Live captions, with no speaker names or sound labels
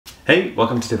Hey,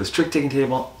 welcome to this trick-taking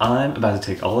table. I'm about to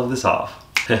take all of this off.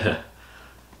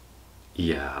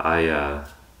 Yeah, I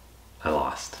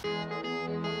lost.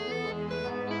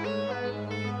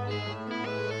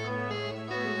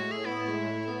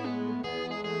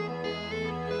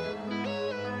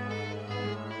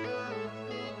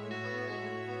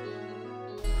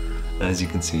 As you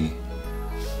can see,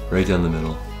 right down the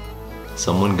middle,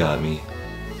 someone got me.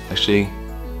 Actually,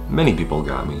 many people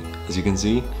got me. As you can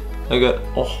see, I got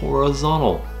a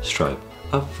horizontal stripe,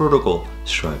 a vertical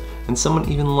stripe, and someone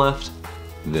even left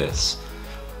this.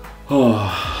 Oh,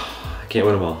 I can't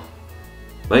win them all.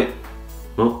 Right?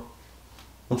 Well,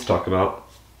 let's talk about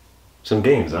some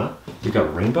games, huh? We've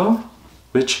got Rainbow,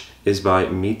 which is by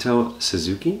Mito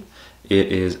Suzuki.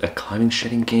 It is a climbing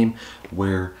shedding game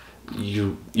where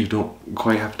you don't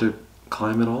quite have to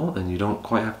climb at all, and you don't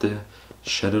quite have to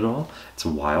shed at all. It's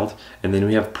wild. And then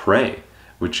we have Prey,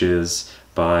 which is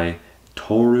by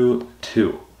Toru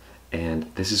 2. And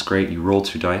this is great. You roll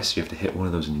 2 dice. You have to hit one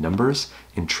of those numbers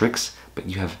in tricks, but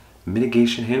you have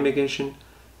mitigation, hand mitigation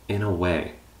in a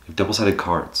way. You have double-sided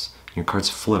cards. Your cards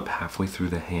flip halfway through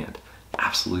the hand.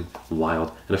 Absolutely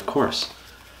wild. And of course,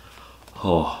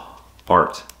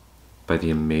 art by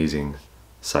the amazing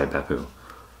Sai Beppu.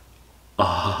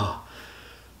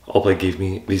 Allplay gave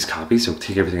me these copies, so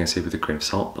take everything I say with a grain of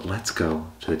salt, but let's go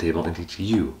to the table and teach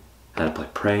you how to play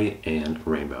Prey and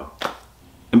Rainbow.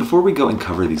 And before we go and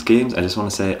cover these games, I just want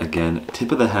to say again,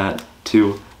 tip of the hat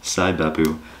to Sai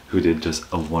Beppu, who did just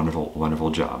a wonderful,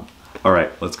 wonderful job. All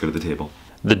right, let's go to the table.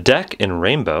 The deck in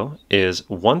Rainbow is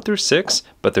 1 through 6,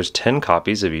 but there's 10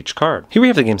 copies of each card. Here we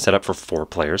have the game set up for 4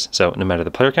 players, so no matter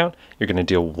the player count, you're going to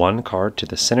deal 1 card to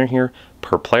the center here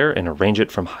per player and arrange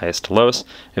it from highest to lowest.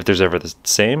 If there's ever the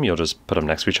same, you'll just put them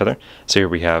next to each other. So here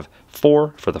we have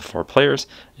 4 for the 4 players,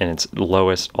 and it's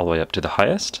lowest all the way up to the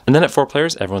highest. And then at 4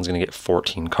 players, everyone's going to get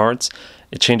 14 cards.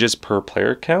 It changes per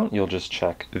player count. You'll just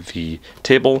check the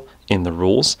table in the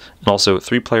rules. And also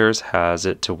 3 players has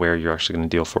it to where you're actually going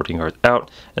to deal 14 cards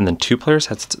out. And then 2 players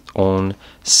has its own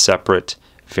separate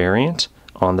variant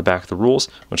on the back of the rules,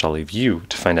 which I'll leave you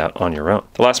to find out on your own.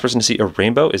 The last person to see a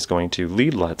rainbow is going to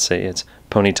lead. Let's say it's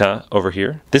Ponyta over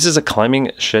here. This is a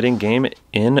climbing shedding game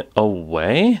in a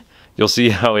way. You'll see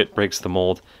how it breaks the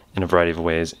mold in a variety of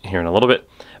ways here in a little bit.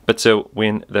 But so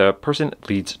when the person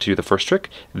leads to the first trick,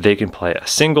 they can play a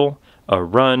single, a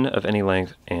run of any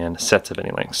length, and sets of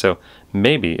any length. So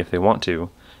maybe if they want to,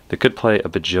 they could play a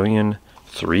bajillion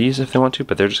 3s if they want to,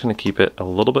 but they're just going to keep it a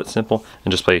little bit simple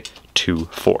and just play 2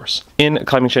 4s. In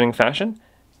climbing shedding fashion,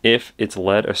 if it's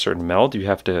led a certain meld, you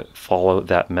have to follow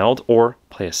that meld or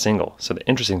play a single. So the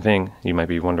interesting thing, you might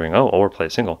be wondering, oh, or play a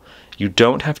single. You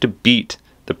don't have to beat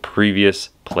the previous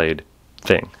played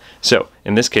thing. So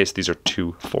in this case, these are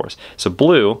 2 4s. So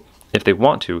blue, if they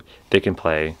want to, they can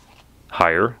play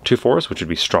higher 2 4s, which would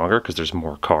be stronger because there's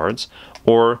more cards,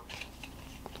 or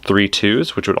 3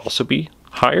 2s, which would also be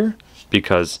higher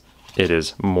because it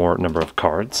is more number of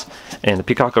cards. And the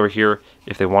peacock over here,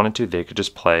 if they wanted to, they could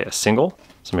just play a single.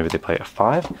 So maybe they play a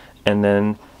 5, and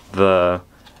then the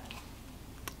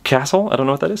castle, I don't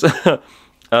know what that is,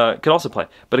 could also play.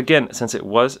 But again, since it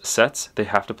was sets, they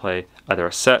have to play either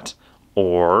a set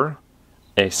or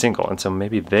a single. And so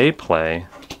maybe they play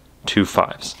 2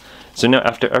 5s. So now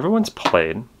after everyone's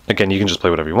played, again, you can just play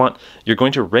whatever you want, you're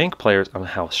going to rank players on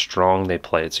how strong they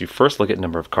played. So you first look at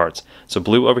number of cards. So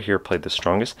blue over here played the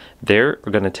strongest. They're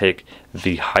going to take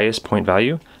the highest point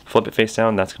value, flip it face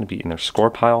down, that's going to be in their score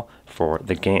pile for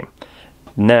the game.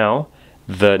 Now,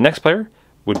 the next player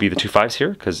would be the 2 5s here,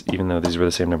 because even though these were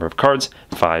the same number of cards,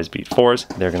 5s beat 4s,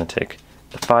 they're going to take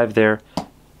the 5 there.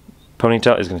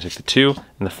 Ponyta is going to take the 2,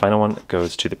 and the final one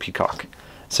goes to the peacock.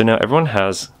 So now everyone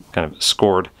has kind of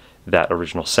scored that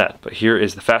original set. But here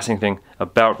is the fascinating thing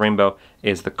about Rainbow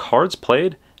is the cards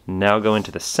played now go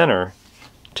into the center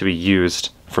to be used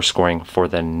for scoring for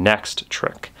the next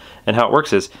trick. And how it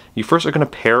works is you first are going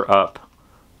to pair up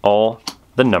all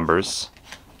the numbers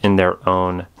in their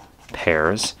own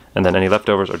pairs, and then any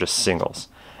leftovers are just singles.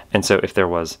 And so if there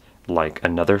was like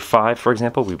another 5, for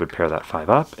example, we would pair that 5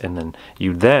 up, and then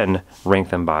you then rank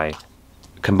them by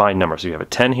combined numbers. So you have a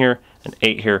 10 here, an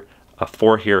 8 here, a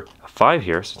 4 here, a 5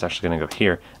 here, so it's actually going to go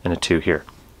here, and a 2 here.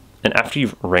 And after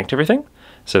you've ranked everything,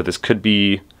 so this could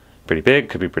be pretty big,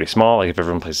 could be pretty small, like if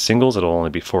everyone plays singles, it'll only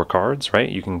be 4 cards, right?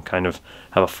 You can kind of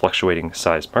have a fluctuating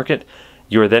size market.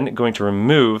 You are then going to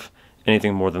remove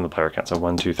anything more than the player count. So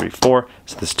 1, 2, 3, 4.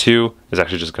 So this 2 is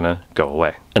actually just going to go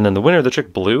away. And then the winner of the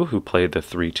trick, blue, who played the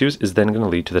 3 2s, is then going to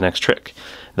lead to the next trick.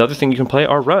 The other thing you can play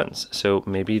are runs. So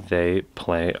maybe they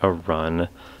play a run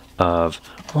of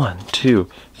 1, 2,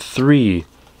 3,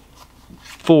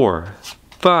 4,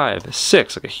 5,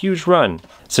 6, like a huge run.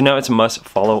 So now it's must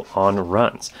follow on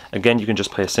runs. Again, you can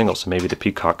just play a single, so maybe the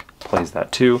peacock plays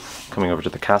that too. Coming over to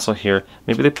the castle here,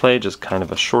 maybe they play just kind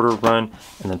of a shorter run,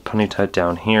 and then Ponyta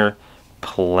down here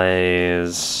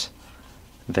plays...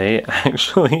 They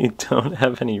actually don't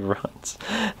have any runs.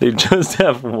 They just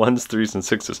have 1s, 3s, and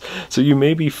 6s. So you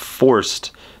may be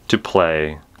forced to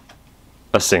play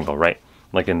a single, right?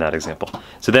 Like in that example.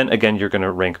 So then again, you're going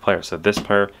to rank players. So this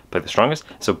player played the strongest.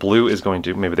 So blue is going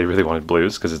to, maybe they really wanted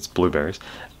blues because it's blueberries.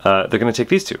 They're going to take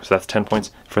these two. So that's 10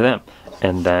 points for them.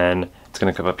 And then it's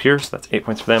going to come up here. So that's 8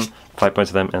 points for them, 5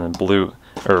 points for them. And then blue,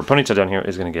 or Ponyta down here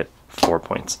is going to get 4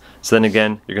 points. So then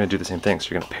again, you're going to do the same thing.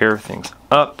 So you're going to pair things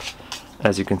up.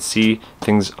 As you can see,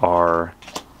 things are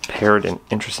paired in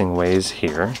interesting ways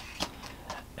here.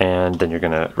 And then you're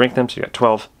going to rank them. So you got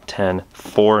 12, 10,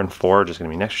 4, and 4 are just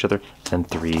going to be next to each other, and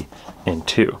 3 and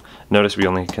 2. Notice we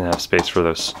only can have space for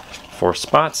those 4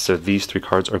 spots, so these 3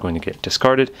 cards are going to get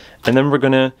discarded, and then we're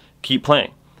going to keep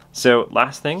playing. So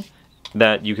last thing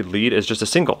that you could lead is just a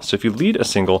single. So if you lead a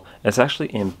single, it's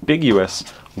actually ambiguous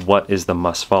what is the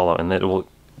must follow, and it will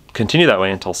continue that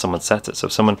way until someone sets it. So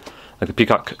if someone, like the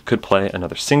peacock, could play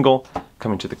another single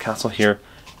coming to the castle here,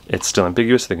 it's still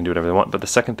ambiguous, they can do whatever they want, but the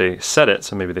second they set it,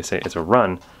 so maybe they say it's a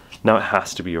run, now it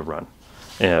has to be a run.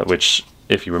 Which,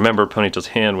 if you remember, Ponyta's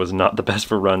hand was not the best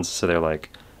for runs, so they're like,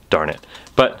 darn it.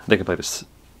 But they can play this.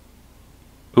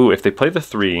 Ooh, if they play the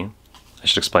 3, I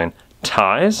should explain,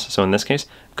 ties, so in this case,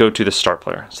 go to the start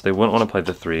player. So they wouldn't want to play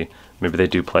the 3, maybe they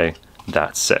do play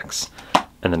that 6.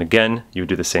 And then again, you would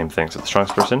do the same thing. So the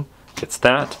strongest person gets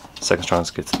that, second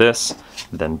strongest gets this,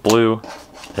 then blue,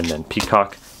 and then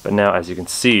peacock. But now, as you can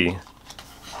see,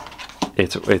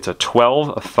 it's a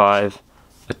 12, a 5,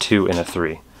 a 2, and a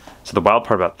 3. So the wild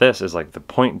part about this is like the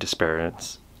point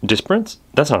disparity.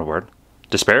 That's not a word.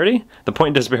 Disparity? The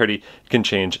point disparity can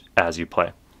change as you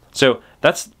play. So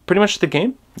that's pretty much the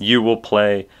game. You will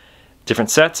play different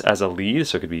sets as a lead.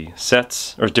 So it could be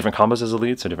sets, or different combos as a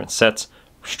lead. So different sets,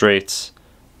 straights,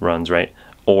 runs, right?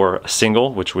 Or a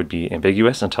single, which would be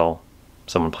ambiguous until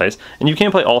someone plays. And you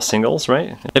can't play all singles,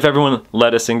 right? If everyone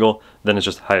led a single, then it's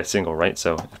just highest single, right?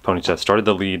 So if Ponyta started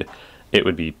the lead, it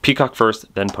would be peacock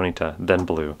first, then Ponyta, then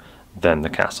blue, then the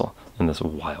castle, in this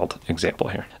wild example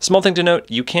here. Small thing to note,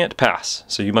 you can't pass,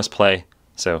 so you must play.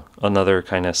 So another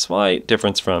kind of slight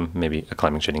difference from maybe a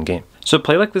climbing shading game. So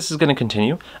play like this is going to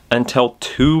continue until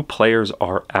 2 players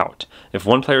are out. If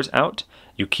 1 player's out,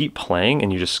 you keep playing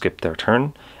and you just skip their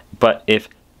turn. But if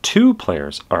 2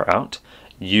 players are out,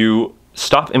 you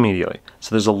stop immediately.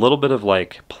 So there's a little bit of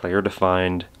like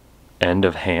player-defined end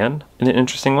of hand in an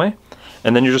interesting way.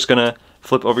 And then you're just gonna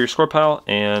flip over your score pile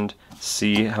and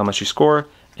see how much you score.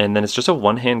 And then it's just a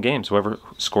one-hand game. So whoever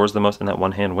scores the most in that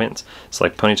one hand wins. So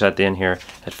like Ponyta at the end here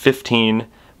at 15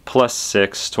 plus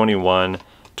 6, 21,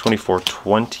 24,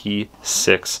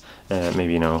 26,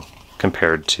 maybe, you know,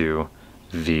 compared to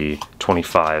the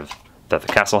 25 that the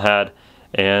castle had.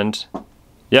 And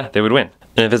yeah, they would win.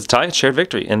 And if it's a tie, it's shared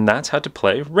victory, and that's how to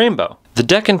play Rainbow. The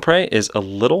deck in Prey is a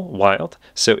little wild,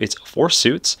 so it's 4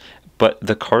 suits, but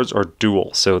the cards are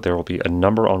dual, so there will be a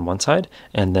number on one side,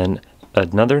 and then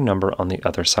another number on the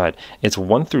other side. It's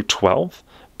 1 through 12,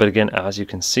 but again, as you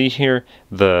can see here,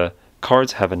 the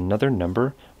cards have another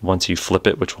number once you flip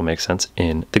it, which will make sense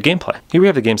in the gameplay. Here we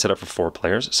have the game set up for 4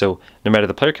 players, so no matter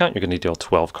the player count, you're going to deal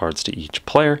 12 cards to each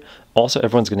player. Also,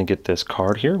 everyone's going to get this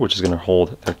card here, which is going to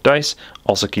hold their dice,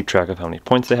 also keep track of how many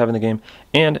points they have in the game,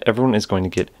 and everyone is going to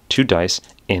get 2 dice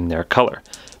in their color.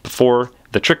 Before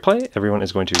the trick play, everyone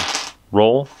is going to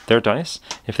roll their dice.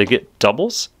 If they get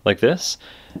doubles like this,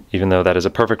 even though that is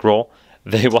a perfect roll,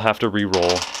 they will have to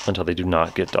re-roll until they do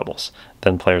not get doubles.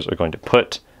 Then players are going to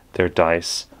put their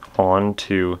dice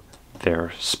onto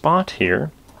their spot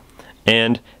here,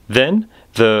 and then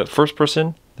the first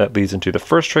person that leads into the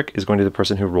first trick is going to be the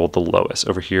person who rolled the lowest.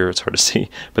 Over here it's hard to see,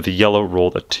 but the yellow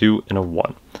rolled a 2 and a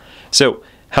 1. So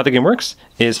how the game works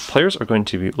is players are going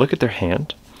to look at their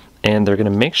hand, and they're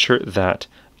going to make sure that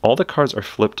all the cards are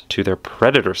flipped to their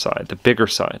predator side, the bigger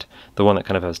side, the one that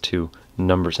kind of has 2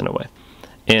 numbers in a way.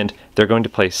 And they're going to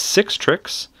play 6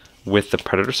 tricks with the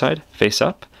predator side face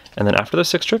up, and then after those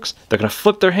 6 tricks, they're going to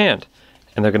flip their hand,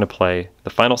 and they're going to play the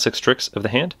final 6 tricks of the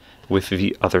hand with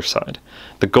the other side.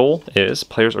 The goal is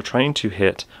players are trying to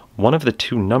hit one of the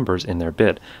 2 numbers in their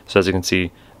bid. So as you can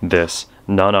see, this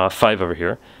Nana 5 over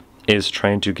here is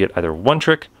trying to get either 1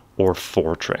 trick or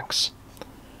 4 tricks.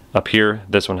 Up here,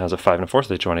 this one has a 5 and a 4, so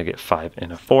they try to get 5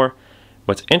 and a 4.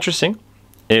 What's interesting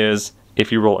is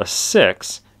if you roll a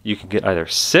 6, you can get either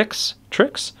 6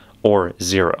 tricks or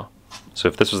 0. So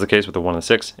if this was the case with the 1 and the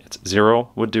 6, it's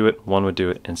 0 would do it, 1 would do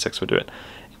it, and 6 would do it.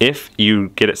 If you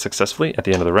get it successfully at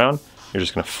the end of the round, you're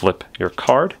just going to flip your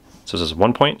card. So this is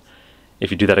 1 point. If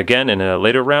you do that again in a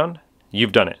later round,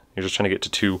 you've done it. You're just trying to get to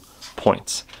 2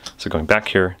 points. So going back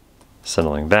here,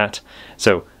 settling that.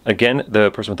 So again, the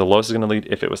person with the lowest is going to lead.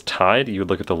 If it was tied, you would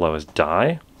look at the lowest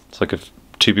die. So like if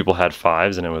 2 people had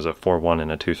 5s and it was a 4-1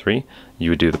 and a 2-3,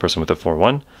 you would do the person with the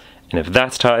 4-1. And if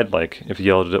that's tied, like if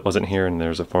yellow wasn't here and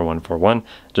there's a 4-1,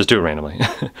 just do it randomly.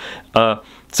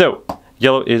 So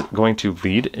yellow is going to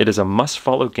lead. It is a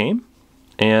must-follow game,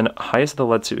 and highest of the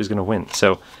lead suit is going to win.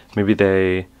 So maybe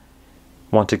they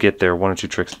want to get their 1 or 2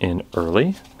 tricks in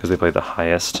early because they play the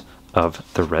highest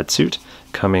of the red suit.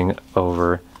 Coming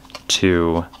over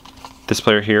to this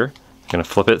player here, going to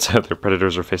flip it so their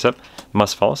predators are face up.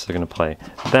 Must follow, so they're going to play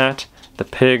that. The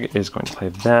pig is going to play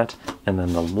that, and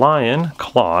then the lion,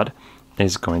 Claude,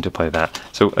 is going to play that.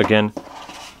 So again,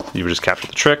 you would just capture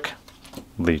the trick,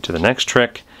 lead to the next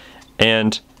trick,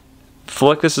 and flow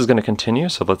like this is going to continue.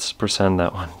 So let's pretend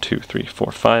that 1, 2, 3,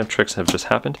 4, 5 tricks have just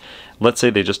happened. Let's say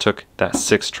they just took that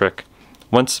 6th trick.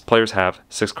 Once players have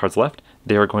 6 cards left,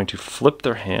 they are going to flip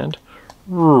their hand,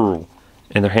 and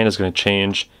their hand is going to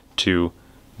change to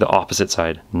the opposite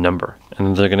side number, and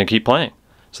then they're going to keep playing.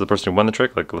 So the person who won the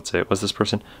trick, like let's say it was this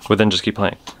person, would then just keep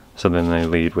playing. So then they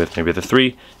lead with maybe the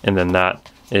 3, and then that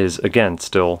is again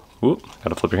still,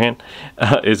 gotta flip your hand,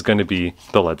 is going to be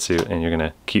the lead suit, and you're going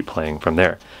to keep playing from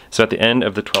there. So at the end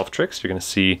of the 12 tricks, you're going to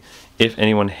see if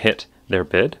anyone hit their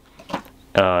bid,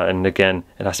 and again,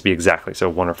 it has to be exactly, so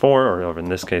 1 or 4, or over in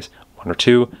this case, 1 or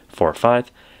 2, 4 or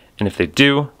 5, and if they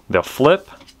do, they'll flip.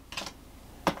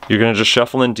 You're going to just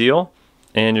shuffle and deal,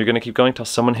 and you're going to keep going till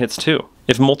someone hits 2.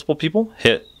 If multiple people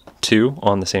hit 2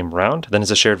 on the same round, then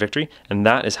it's a shared victory, and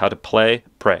that is how to play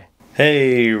Prey.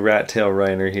 Hey, Rat Tail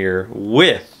Reiner here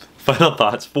with final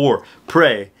thoughts for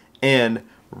Prey and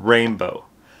Rainbow.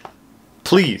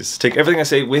 Please take everything I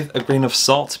say with a grain of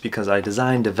salt because I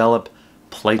design, develop,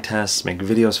 play tests, make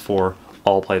videos for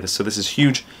Allplay. So this is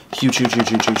huge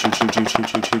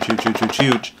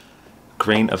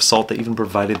grain of salt that even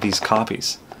provided these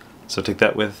copies. So take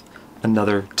that with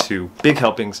another 2 big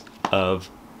helpings of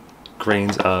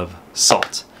grains of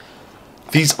salt.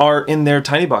 These are in their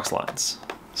tiny box lines.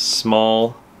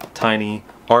 Small, tiny,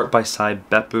 art by Sai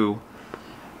Beppu.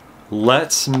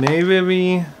 Let's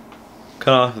maybe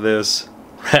cut off this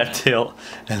rat tail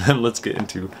and then let's get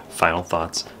into final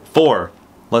thoughts. 4,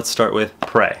 let's start with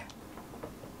Prey.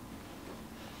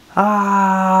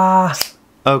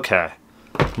 Okay,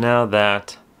 now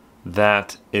that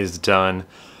that is done,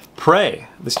 Prey.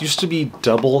 This used to be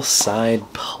double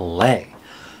side play.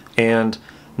 And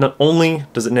not only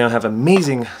does it now have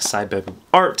amazing Sai Beppu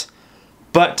art,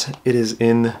 but it is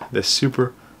in this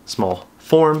super small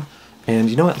form. And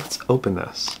you know what? Let's open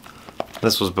this.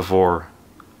 This was before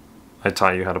I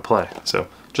taught you how to play. So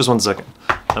just 1 second.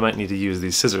 I might need to use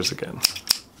these scissors again.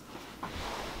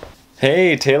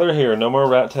 Hey, Taylor here. No more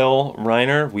Rat Tail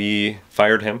Reiner. We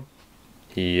fired him.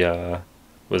 He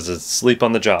was asleep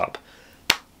on the job.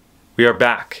 We are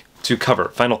back to cover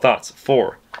final thoughts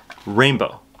for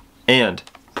Rainbow and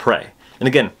Prey. And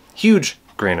again, huge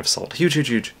grain of salt.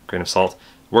 Huge grain of salt.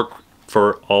 Work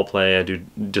for Allplay. I do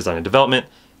design and development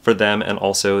for them, and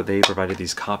also they provided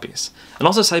these copies. And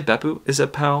also Sai Beppu is a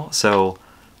pal, so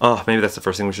maybe that's the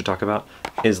first thing we should talk about,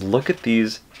 is look at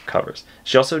these covers.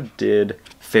 She also did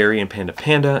Fairy and Panda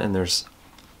Panda, and there's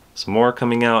some more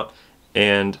coming out,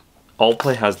 and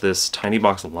Allplay has this tiny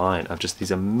box line of just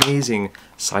these amazing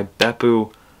Sai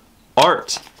Beppu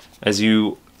art. As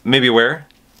you may be aware,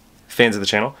 fans of the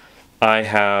channel, I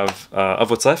have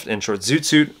Of What's Left and Short Zoot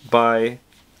Suit by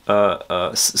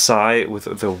Sai, with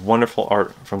the wonderful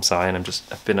art from Sai, and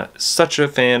I've been such a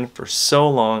fan for so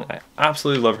long. I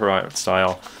absolutely love her art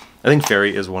style. I think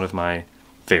Fairy is one of my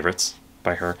favorites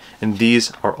by her, and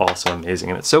these are also amazing,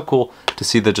 and it's so cool to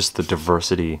see just the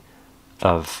diversity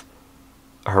of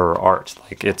her art.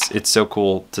 Like it's so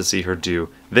cool to see her do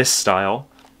this style,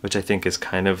 which I think is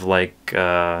kind of like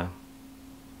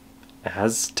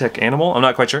Aztec animal, I'm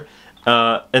not quite sure,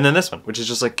 and then this one, which is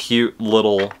just like cute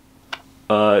little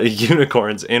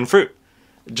unicorns and fruit.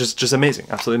 Just amazing,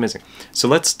 absolutely amazing. So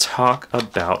let's talk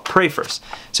about Prey first.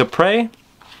 So Prey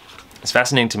is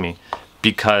fascinating to me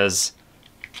because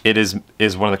it is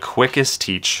one of the quickest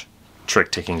teach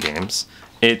trick-taking games.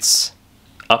 It's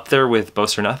up there with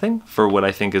Boast or Nothing for what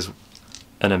I think is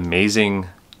an amazing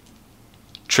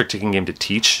trick-taking game to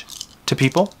teach to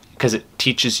people, because it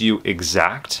teaches you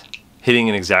hitting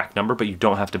an exact number, but you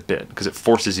don't have to bid, because it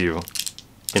forces you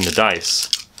in the dice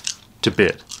to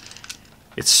bid.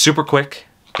 It's super quick,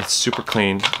 it's super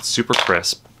clean, it's super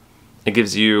crisp. It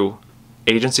gives you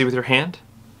agency with your hand,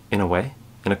 in a way,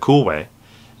 in a cool way,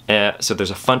 So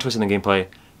there's a fun twist in the gameplay,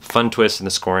 fun twist in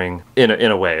the scoring, in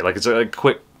a way. Like, it's a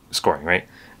quick scoring, right?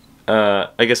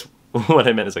 I guess what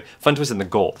I meant is like fun twist in the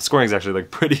goal. The scoring is actually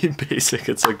like pretty basic.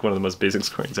 It's like one of the most basic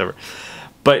scorings ever.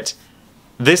 But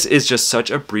this is just such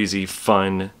a breezy,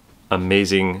 fun,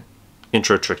 amazing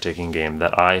intro trick-taking game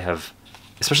that I have,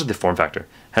 especially the form factor,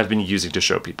 have been using to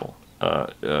show people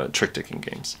trick-taking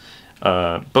games.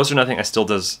 Boast or Nothing,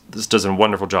 this does a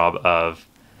wonderful job of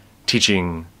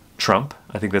teaching trump.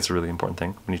 I think that's a really important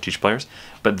thing when you teach players.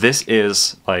 But this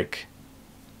is like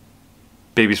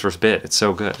baby's first bid. It's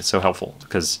so good. It's so helpful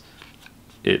because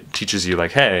it teaches you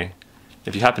like, hey,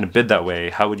 if you happen to bid that way,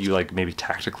 how would you like maybe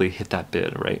tactically hit that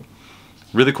bid, right?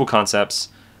 Really cool concepts.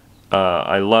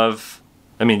 I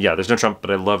mean, yeah, there's no trump, but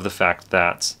I love the fact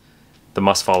that the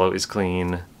must follow is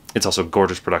clean. It's also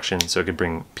gorgeous production, so it could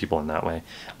bring people in that way.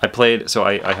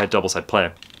 I had double side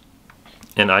play,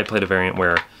 and I played a variant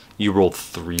where you rolled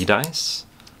 3 dice,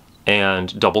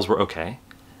 and doubles were okay.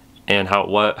 And how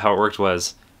it worked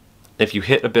was, if you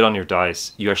hit a bid on your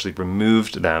dice, you actually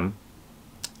removed them,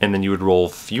 and then you would roll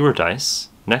fewer dice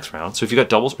next round. So if you got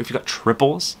doubles, or if you got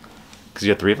triples, because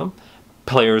you had 3 of them,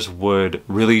 players would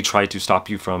really try to stop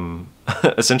you from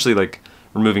essentially like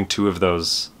removing 2 of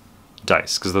those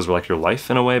dice, because those were like your life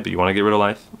in a way, but you want to get rid of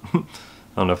life. I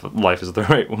don't know if life is the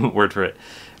right word for it,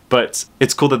 but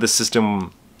it's cool that this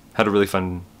system had a really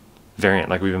fun variant.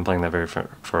 Like, we've been playing that variant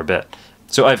for a bit.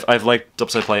 So I've liked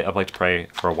double side play, I've liked Prey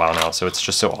for a while now, so it's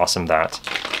just so awesome that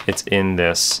it's in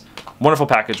this wonderful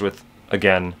package with,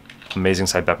 again, amazing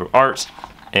side Beppu art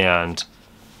and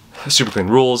super clean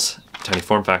rules, tiny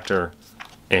form factor,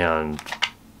 and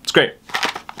it's great.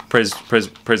 Praise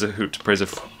a hoot. Praise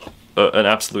an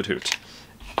absolute hoot.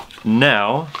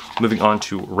 Now, moving on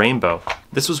to Rainbow.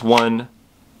 This was one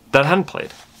that I hadn't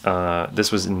played.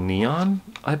 This was Neon,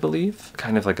 I believe.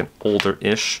 Kind of like an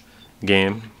older-ish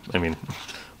game. I mean,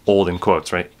 old in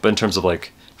quotes, right? But in terms of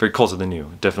like, very close to the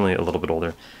new. Definitely a little bit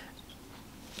older.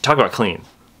 Talk about clean.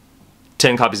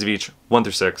 10 copies of each, 1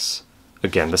 through 6.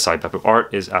 Again, the side Beppu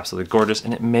art is absolutely gorgeous,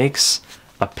 and it makes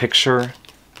a picture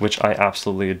which I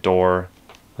absolutely adore.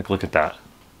 Like, look at that.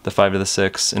 The 5 to the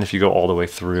 6, and if you go all the way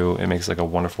through, it makes like a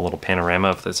wonderful little panorama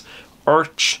of this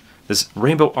arch, this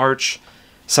rainbow arch.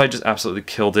 Side just absolutely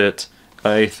killed it.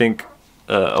 I think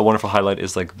a wonderful highlight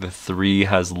is like the 3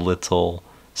 has little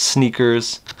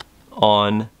sneakers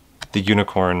on the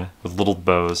unicorn with little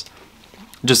bows.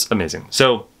 Just amazing.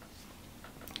 So,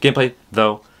 gameplay,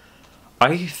 though,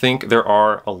 I think there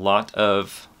are a lot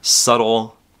of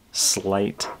subtle,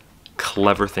 slight,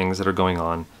 clever things that are going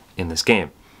on in this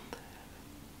game.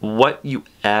 What you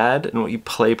add and what you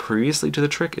play previously to the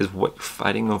trick is what you're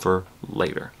fighting over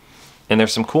later. And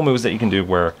there's some cool moves that you can do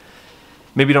where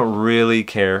maybe you don't really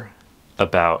care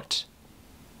about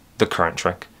the current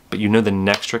trick, but you know the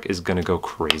next trick is going to go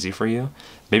crazy for you.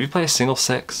 Maybe play a single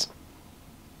 6.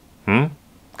 Kind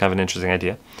of an interesting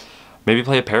idea. Maybe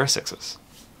play a pair of 6s.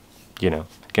 You know,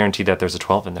 guarantee that there's a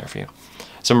 12 in there for you.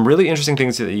 Some really interesting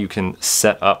things that you can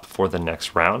set up for the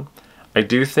next round. I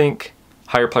do think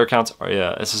higher player counts are,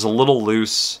 this is a little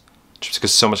loose just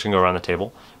because so much can go around the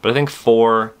table. But I think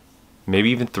 4, maybe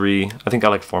even 3. I think I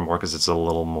like 4 more because it's a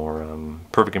little more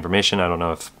perfect information. I don't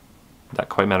know if that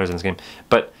quite matters in this game.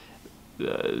 But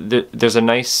there's a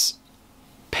nice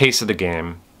pace of the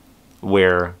game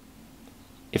where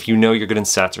if you know you're good in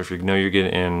sets or if you know you're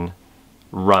good in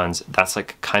runs, that's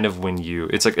like kind of when you,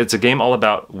 it's a game all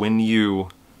about when you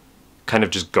kind of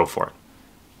just go for it.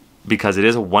 Because it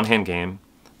is a one-hand game.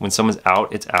 When someone's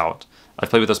out, it's out. I've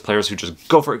played with those players who just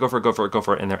go for it, go for it, go for it, go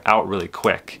for it, and they're out really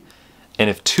quick. And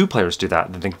if 2 players do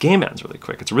that, then the game ends really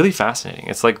quick. It's really fascinating.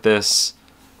 It's like this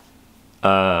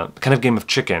kind of game of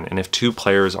chicken, and if 2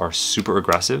 players are super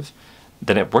aggressive,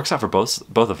 then it works out for both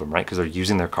of them, right? Because they're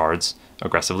using their cards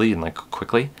aggressively and like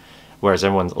quickly, whereas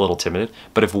everyone's a little timid.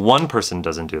 But if one person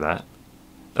doesn't do that,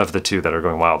 of the 2 that are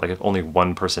going wild, like if only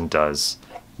one person does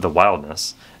the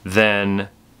wildness, then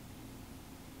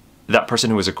that person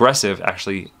who is aggressive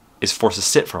actually is forced to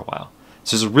sit for a while.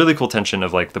 So there's a really cool tension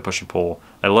of like the push and pull.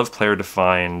 I love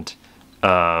player-defined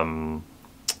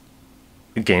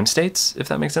game states, if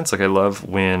that makes sense. Like, I love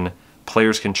when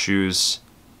players can choose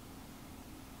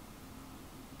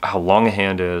how long a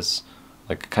hand is,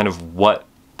 like kind of what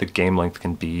the game length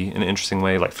can be in an interesting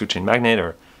way, like Food Chain Magnate,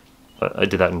 or I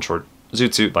did that in Short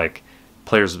Zoot Suit, like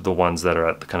players are the ones that are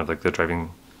at the kind of like the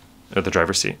driving, or the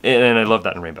driver's seat. And I love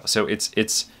that in Rainbow. So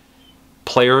it's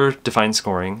player-defined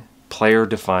scoring,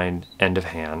 player-defined end of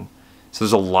hand. So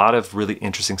there's a lot of really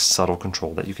interesting subtle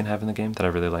control that you can have in the game that I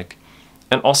really like.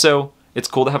 And also, it's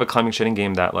cool to have a climbing shading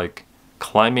game that like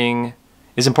climbing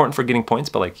is important for getting points,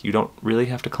 but like you don't really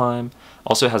have to climb.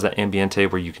 Also it has that ambiente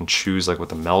where you can choose like what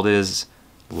the meld is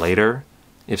later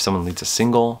if someone leads a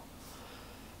single.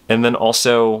 And then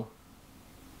also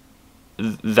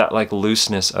that like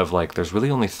looseness of like there's really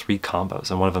only 3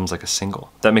 combos and one of them's like a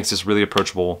single. That makes this really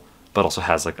approachable, but also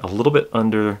has like a little bit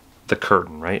under the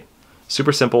curtain, right?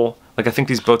 Super simple. Like I think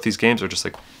both these games are just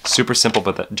like super simple,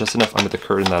 but that just enough under the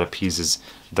curtain that appeases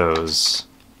those,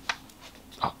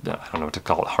 I don't know what to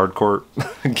call it, hardcore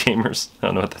gamers. I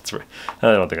don't know what that's right.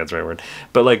 I don't think that's the right word.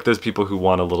 But like those people who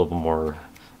want a little bit more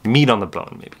meat on the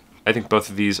bone, maybe. I think both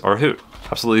of these are a hoot.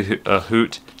 Absolutely a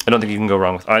hoot. I don't think you can go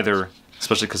wrong with either,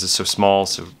 especially because it's so small,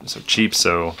 so cheap,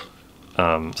 so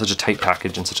such a tight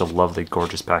package and such a lovely,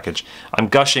 gorgeous package. I'm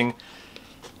gushing.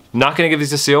 Not going to give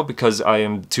these a seal because I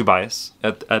am too biased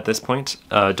at this point.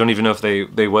 Don't even know if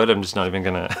they would. I'm just not even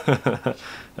going to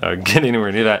get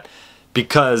anywhere near that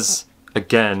because,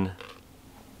 again,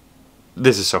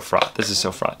 this is so fraught. This is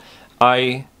so fraught.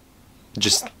 I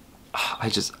just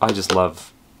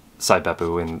love Sai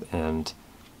Beppu and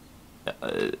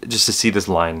just to see this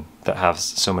line that has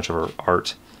so much of her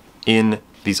art in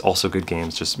these also good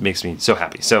games just makes me so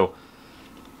happy. So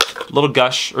a little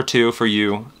gush or two for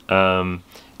you.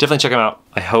 Definitely check them out.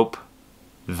 I hope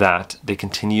that they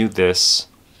continue this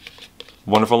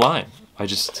wonderful line.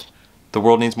 The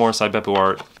world needs more Sai Beppu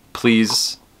art.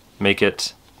 Please make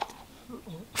it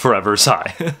forever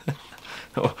Sai.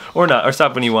 Or not, or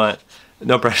stop when you want.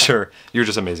 No pressure. You're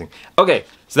just amazing. Okay,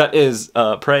 so that is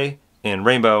Prey and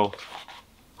Rainbow.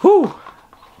 Whew!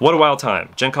 What a wild time.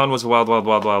 Gen Con was a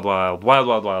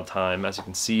wild time. As you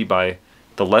can see by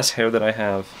the less hair that I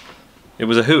have, it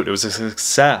was a hoot. It was a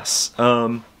success.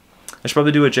 I should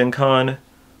probably do a Gen Con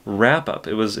wrap-up.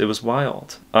 It was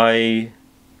wild. I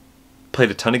played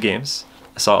a ton of games.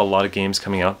 I saw a lot of games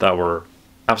coming out that were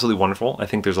absolutely wonderful. I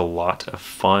think there's a lot of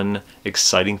fun,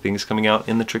 exciting things coming out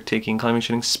in the trick-taking, climbing,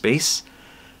 shooting space.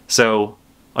 So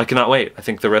I cannot wait. I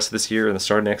think the rest of this year and the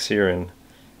start of next year and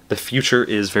the future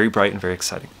is very bright and very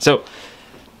exciting. So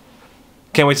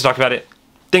can't wait to talk about it.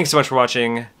 Thanks so much for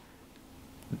watching.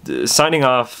 Signing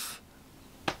off,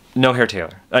 no hair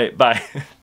Taylor. All right, bye.